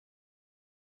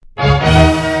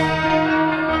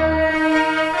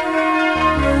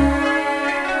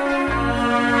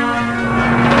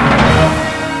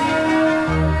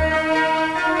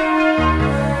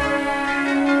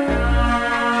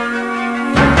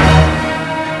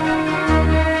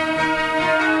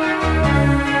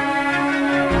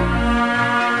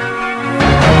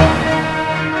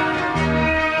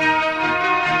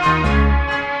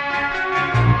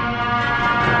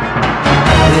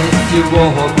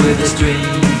walk with a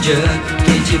stranger,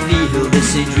 can't you feel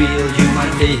this ain't real? You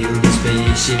might fail the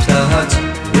spaceship start.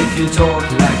 If you talk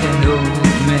like an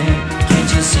old man,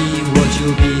 can't you see what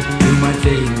you'll be? You might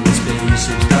fail the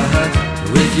spaceship start.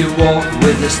 If you walk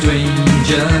with a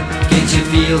stranger, can't you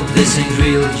feel this ain't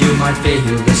real? You might fail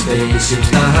the spaceship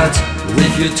start.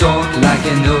 If you talk like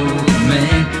an old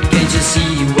man, can't you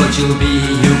see what you'll be?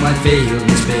 You might fail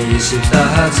the spaceship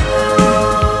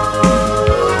start.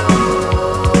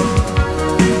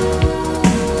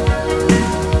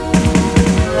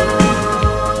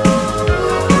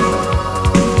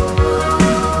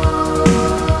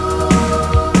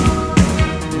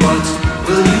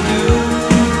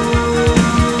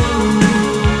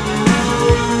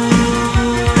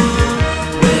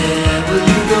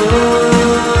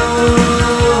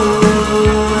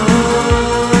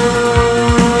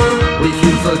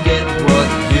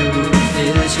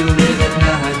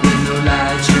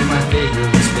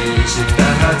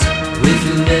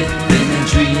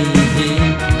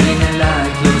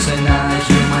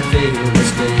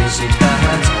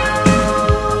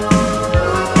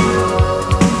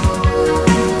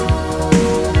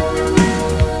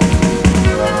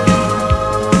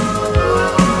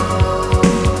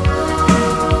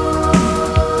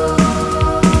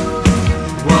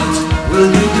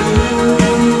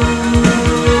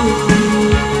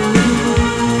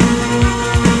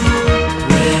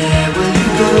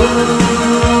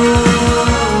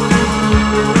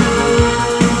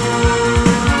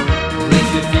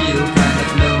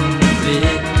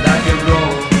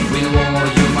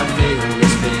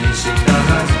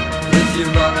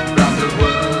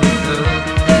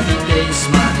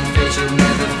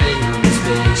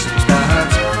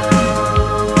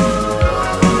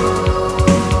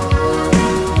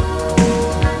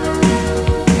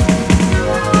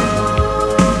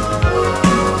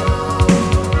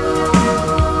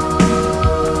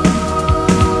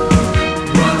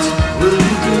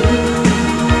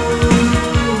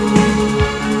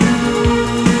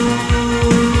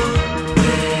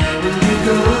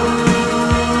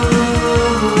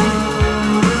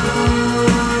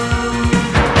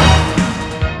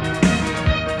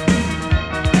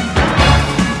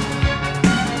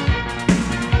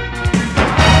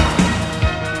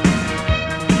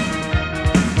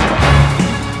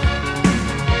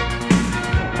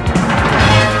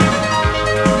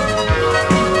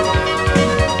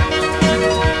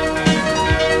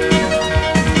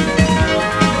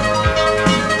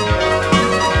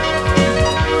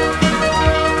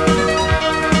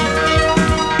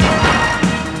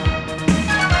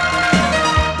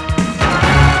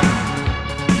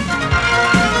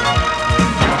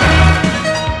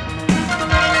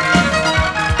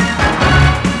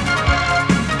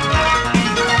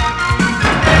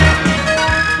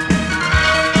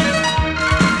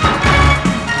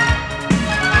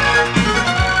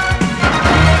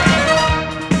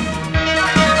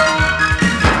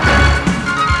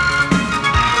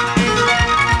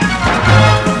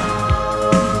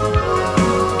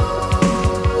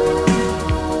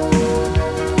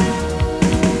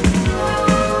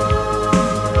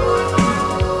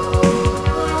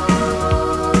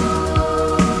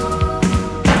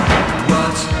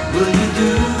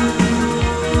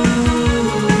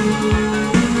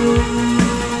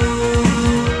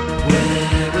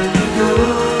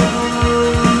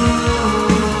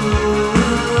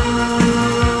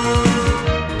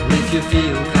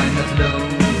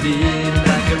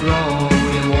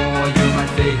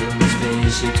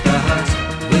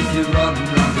 If you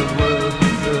run